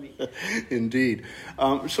ahead of me. Indeed.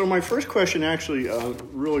 So my first question actually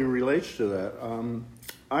really relates to that.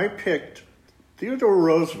 I picked Theodore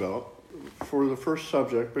Roosevelt for the first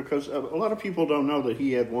subject, because a lot of people don't know that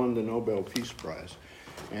he had won the Nobel Peace Prize,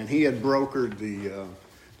 and he had brokered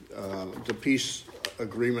the peace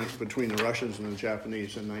agreement between the Russians and the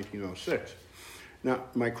Japanese in 1906. Now,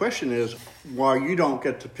 my question is, while you don't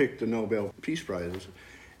get to pick the Nobel Peace Prizes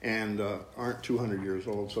and aren't 200 years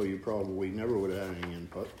old, so you probably never would have had any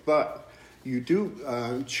input, but you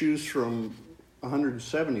do choose from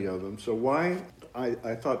 170 of them, so why?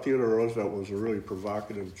 I thought Theodore Roosevelt was a really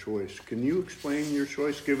provocative choice. Can you explain your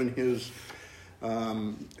choice, given his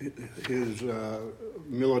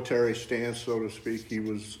military stance, so to speak? He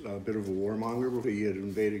was a bit of a warmonger. He had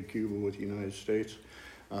invaded Cuba with the United States.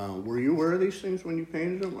 Were you aware of these things when you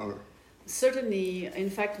painted them? Or? Certainly. In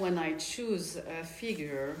fact, when I choose a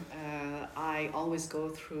figure, I always go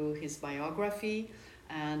through his biography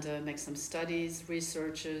and make some studies,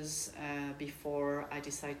 researches before I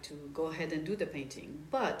decide to go ahead and do the painting.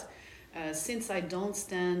 But since I don't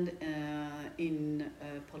stand in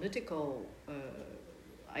political,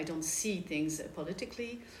 I don't see things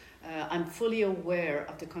politically, I'm fully aware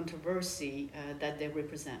of the controversy that they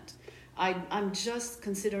represent. I'm just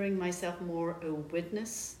considering myself more a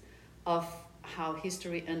witness of how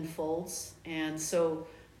history unfolds, and so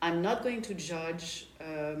I'm not going to judge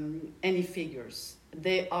any figures.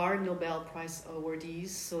 They are Nobel Prize awardees,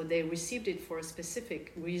 so they received it for a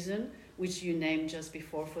specific reason, which you named just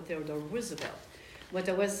before, for Theodore Roosevelt. What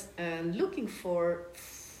I was looking for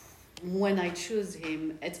when I choose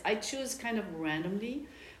him, I choose kind of randomly,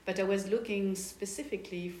 but I was looking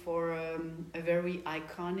specifically for a very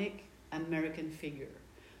iconic American figure,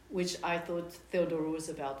 which I thought Theodore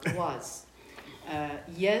Roosevelt was.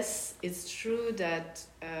 Yes, it's true that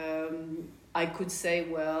I could say,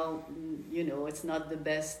 well, it's not the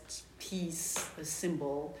best peace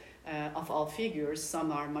symbol of all figures.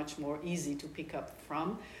 Some are much more easy to pick up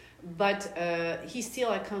from. But he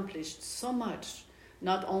still accomplished so much,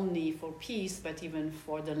 not only for peace, but even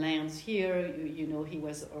for the lands here. He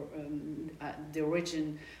was the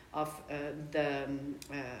origin of the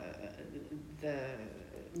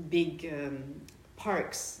big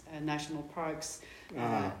parks, national parks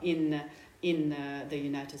in the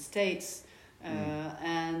United States.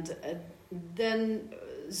 And then,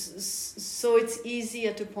 so it's easy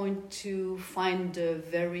at a point to find the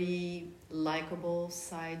very likable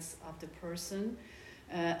sides of the person.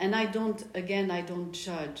 And I don't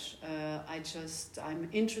judge. I'm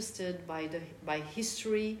interested by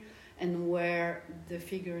history and where the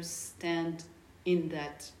figures stand in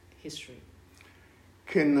that history.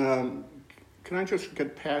 Can I just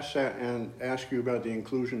get past that and ask you about the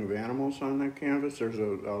inclusion of animals on that canvas? There's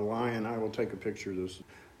a lion. I will take a picture of this.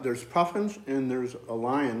 There's puffins and there's a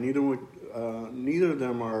lion. Neither of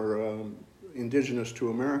them are indigenous to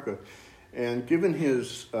America. And given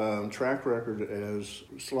his track record as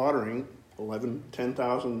slaughtering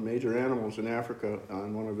 10,000 major animals in Africa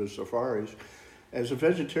on one of his safaris, as a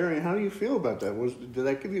vegetarian, how do you feel about that? Did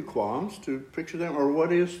that give you qualms to picture them, or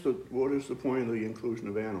what is the point of the inclusion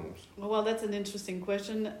of animals? Well, that's an interesting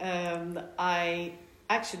question. I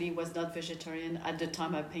actually was not vegetarian at the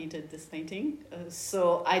time I painted this painting,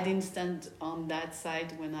 so I didn't stand on that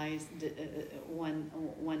side when I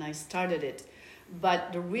started it.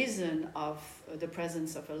 But the reason of the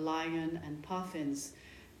presence of a lion and puffins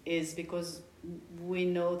is because we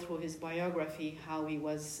know through his biography how he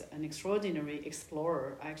was an extraordinary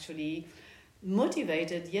explorer, actually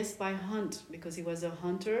motivated, yes, by hunt, because he was a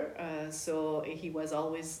hunter, so he was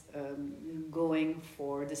always going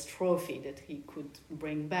for this trophy that he could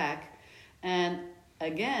bring back. And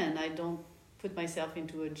again, I don't put myself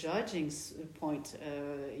into a judging point.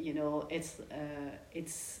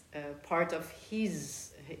 It's part of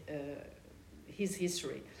his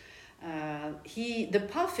history. The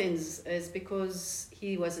puffins is because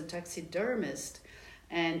he was a taxidermist,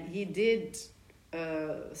 and he did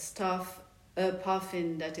stuff a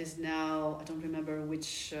puffin that is now, I don't remember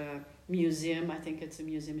which museum. I think it's a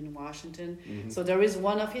museum in Washington. Mm-hmm. So there is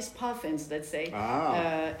one of his puffins, let's say,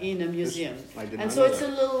 in a museum. And so it's a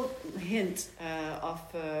little hint of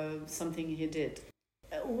something he did.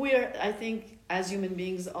 We're, I think, as human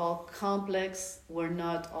beings, all complex. We're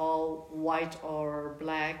not all white or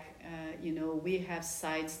black. We have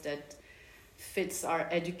sides that fits our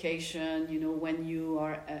education. When you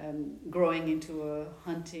are growing into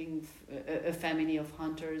a family of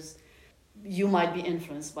hunters, you might be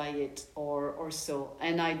influenced by it or so.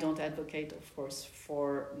 And I don't advocate, of course,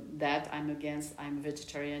 for that. I'm a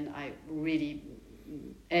vegetarian. I really,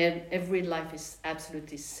 every life is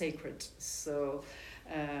absolutely sacred. So,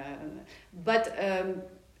 but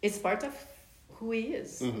it's part of who he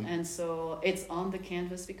is. Mm-hmm. And so it's on the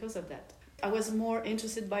canvas because of that. I was more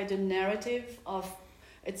interested by the narrative of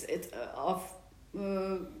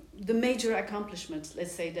the major accomplishments,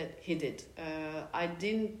 let's say, that he did. I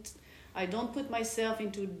don't put myself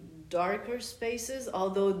into darker spaces,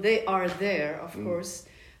 although they are there, of course,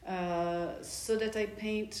 so that I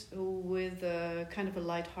paint with a kind of a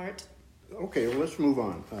light heart. Okay, well, let's move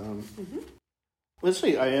on. Let's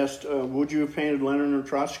see, I asked, would you have painted Lenin or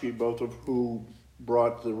Trotsky, both of who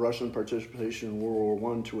brought the Russian participation in World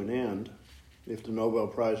War I to an end, if the Nobel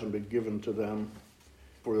Prize had been given to them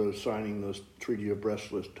for signing the Treaty of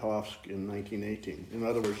Brest-Litovsk in 1918? In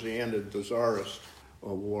other words, they ended the Tsarist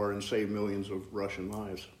war and saved millions of Russian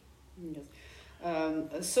lives.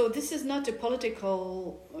 Yes. So this is not a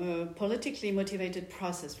politically motivated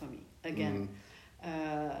process for me, again.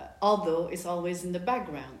 Although it's always in the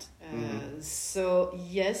background. So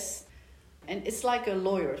yes, and it's like a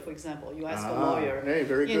lawyer, for example. You ask a lawyer, hey,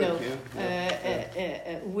 very good.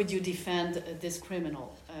 Would you defend this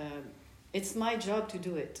criminal? It's my job to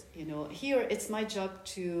do it. Here it's my job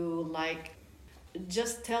to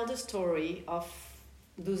just tell the story of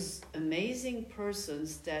those amazing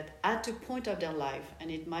persons that at a point of their life,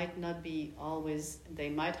 and it might not be always, they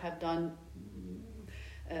might have done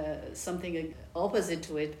something opposite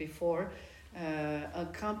to it before,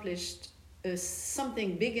 accomplished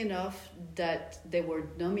something big enough that they were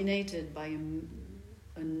nominated by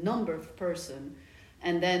a number of persons,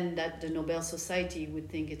 and then that the Nobel Society would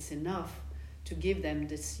think it's enough to give them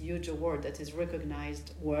this huge award that is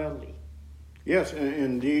recognized worldly. Yes,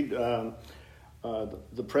 indeed.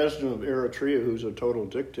 The president of Eritrea, who's a total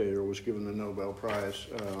dictator, was given the Nobel Prize,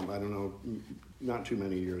 I don't know, not too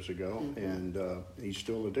many years ago, and he's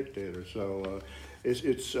still a dictator. So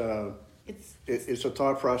it's a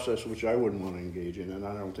thought process which I wouldn't want to engage in, and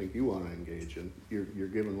I don't think you want to engage in. You're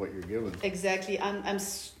given what you're given. Exactly. I'm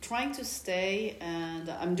trying to stay, and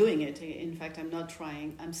I'm doing it. In fact, I'm not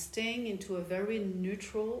trying. I'm staying into a very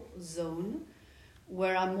neutral zone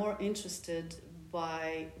where I'm more interested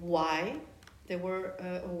by why they were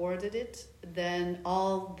awarded it than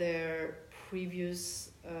all their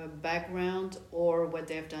previous background or what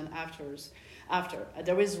they've done after.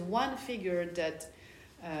 There is one figure that,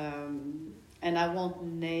 and I won't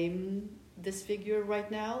name this figure right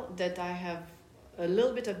now, that I have a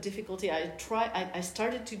little bit of difficulty. I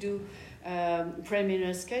started to do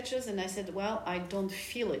preliminary sketches, and I said, well, I don't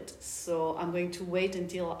feel it, so I'm going to wait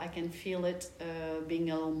until I can feel it, being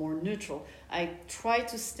a little more neutral. I try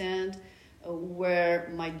to stand where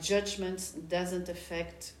my judgments doesn't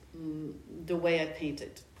affect the way I paint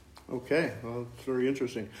it. Okay, well, it's very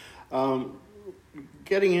interesting.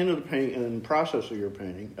 Getting into the painting and process of your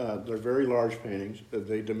painting, they're very large paintings.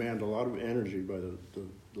 They demand a lot of energy by the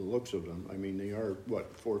looks of them. I mean, they are,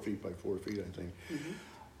 4 feet by 4 feet, I think.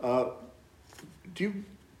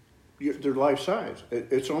 They're life size.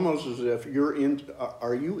 It's almost as if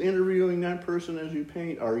are you interviewing that person as you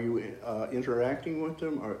paint? Are you interacting with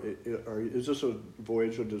them? Is this a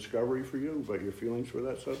voyage of discovery for you about your feelings for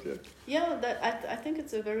that subject? Yeah, I think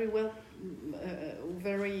it's a very well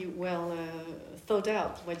thought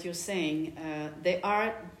out what you're saying. They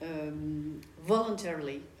are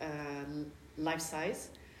voluntarily life size.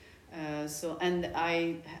 And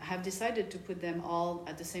I have decided to put them all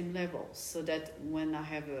at the same level, so that when I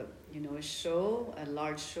have a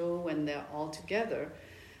large show, when they're all together,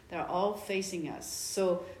 they're all facing us.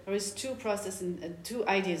 So there is two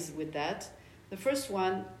ideas with that. The first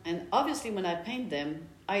one, and obviously when I paint them,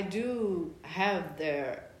 I do have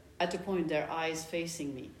at a point their eyes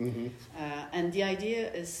facing me, and the idea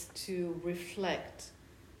is to reflect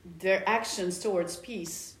their actions towards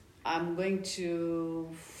peace. I'm going to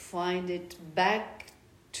find it back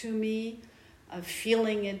to me,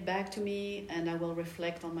 feeling it back to me, and I will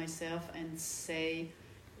reflect on myself and say,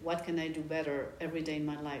 what can I do better every day in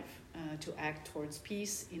my life to act towards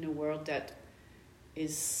peace in a world that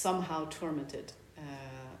is somehow tormented.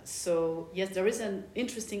 So yes, there is an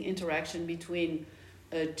interesting interaction between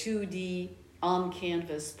a 2D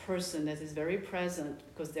on-canvas person that is very present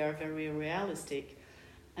because they are very realistic,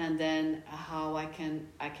 and then how I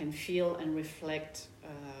can feel and reflect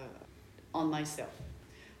on myself,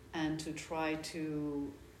 and to try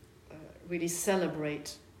to really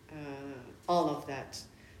celebrate all of that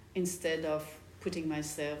instead of putting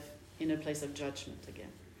myself in a place of judgment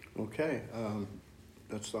again. Okay,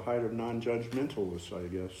 that's the height of non-judgmentalness, I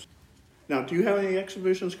guess. Now, do you have any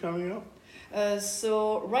exhibitions coming up?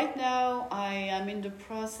 So right now I am in the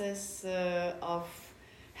process of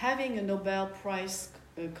having a Nobel Prize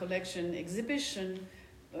collection exhibition,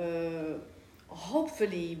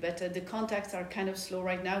 hopefully, but the contacts are kind of slow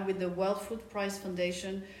right now with the World Food Prize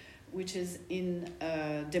Foundation, which is in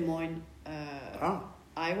Des Moines,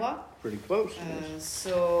 Iowa. Pretty close.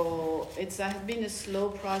 So it's been a slow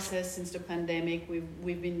process since the pandemic.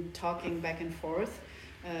 We've been talking back and forth.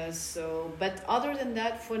 But other than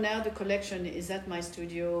that, for now, the collection is at my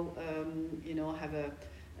studio. Have a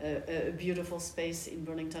beautiful space in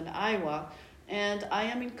Burlington, Iowa. And I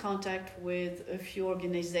am in contact with a few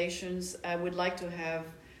organizations. I would like to have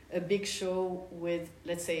a big show with,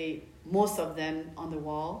 let's say, most of them on the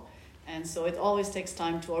wall. And so it always takes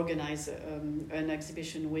time to organize an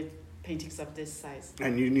exhibition with paintings of this size.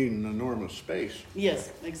 And you need an enormous space.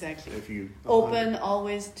 Yes, exactly. If you open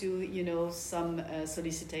always to some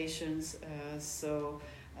solicitations.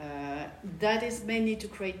 That is mainly to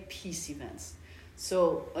create peace events.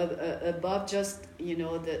 So above just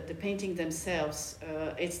the painting themselves,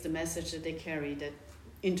 it's the message that they carry that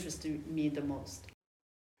interests me the most.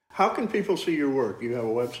 How can people see your work? You have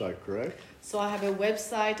a website, correct? So I have a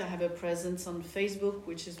website. I have a presence on Facebook,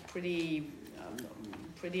 which is pretty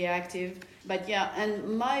active. But yeah,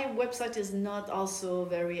 and my website is not also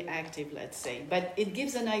very active, let's say. But it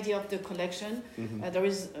gives an idea of the collection. Mm-hmm. There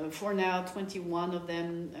is, for now, 21 of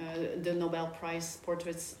them, the Nobel Prize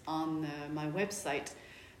portraits on my website.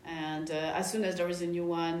 And as soon as there is a new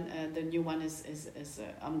one, the new one is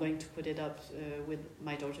I'm going to put it up with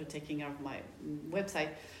my daughter taking care of my website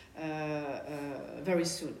very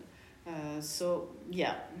soon. So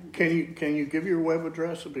yeah. Can you give your web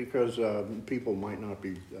address, because people might not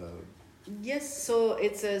be. Yes, so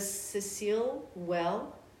it's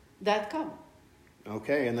CecileWell.com.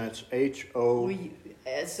 Okay, and that's H-O...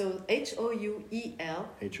 So H-O-U-E-L.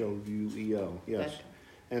 H-O-U-E-L, yes.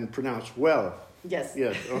 And pronounced well. Yes.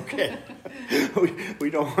 Yes, okay.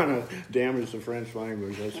 we don't want to damage the French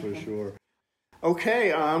language, that's for sure.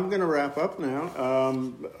 Okay, I'm going to wrap up now.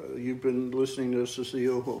 You've been listening to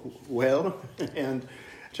Cecile Houel and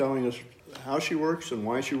telling us how she works and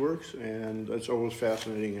why she works, and it's always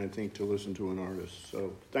fascinating, I think, to listen to an artist.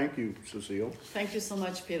 So thank you, Cecile. Thank you so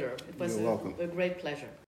much, Peter. It was a great pleasure.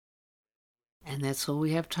 And that's all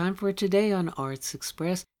we have time for today on Arts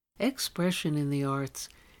Express, Expression in the Arts.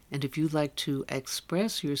 And if you'd like to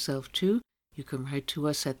express yourself too, you can write to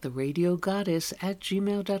us at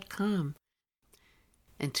theradiogoddess@gmail.com.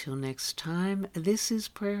 Until next time, this is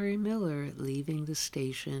Prairie Miller leaving the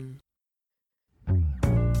station.